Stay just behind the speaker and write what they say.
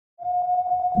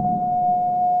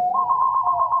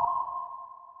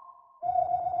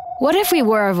What if we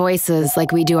wore our voices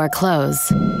like we do our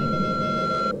clothes?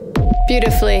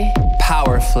 Beautifully.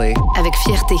 Powerfully. Avec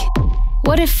fierté.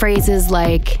 What if phrases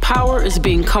like, power is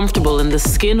being comfortable in the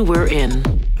skin we're in.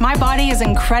 My body is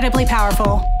incredibly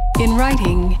powerful. In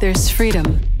writing, there's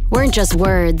freedom. Weren't just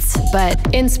words, but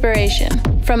Inspiration.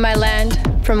 From my land,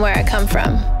 from where I come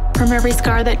from. From every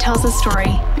scar that tells a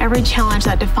story, every challenge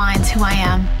that defines who I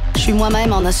am. Je suis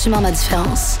moi-même en assumant ma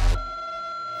différence.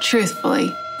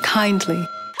 Truthfully. Kindly.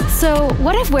 So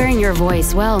what if wearing your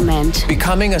voice well meant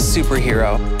Becoming a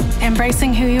superhero.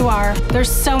 Embracing who you are.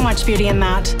 There's so much beauty in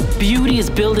that. Beauty is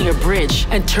building a bridge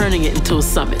and turning it into a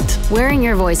summit. wearing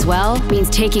your voice well means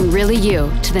taking really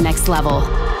you to the next level?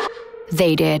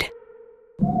 They did.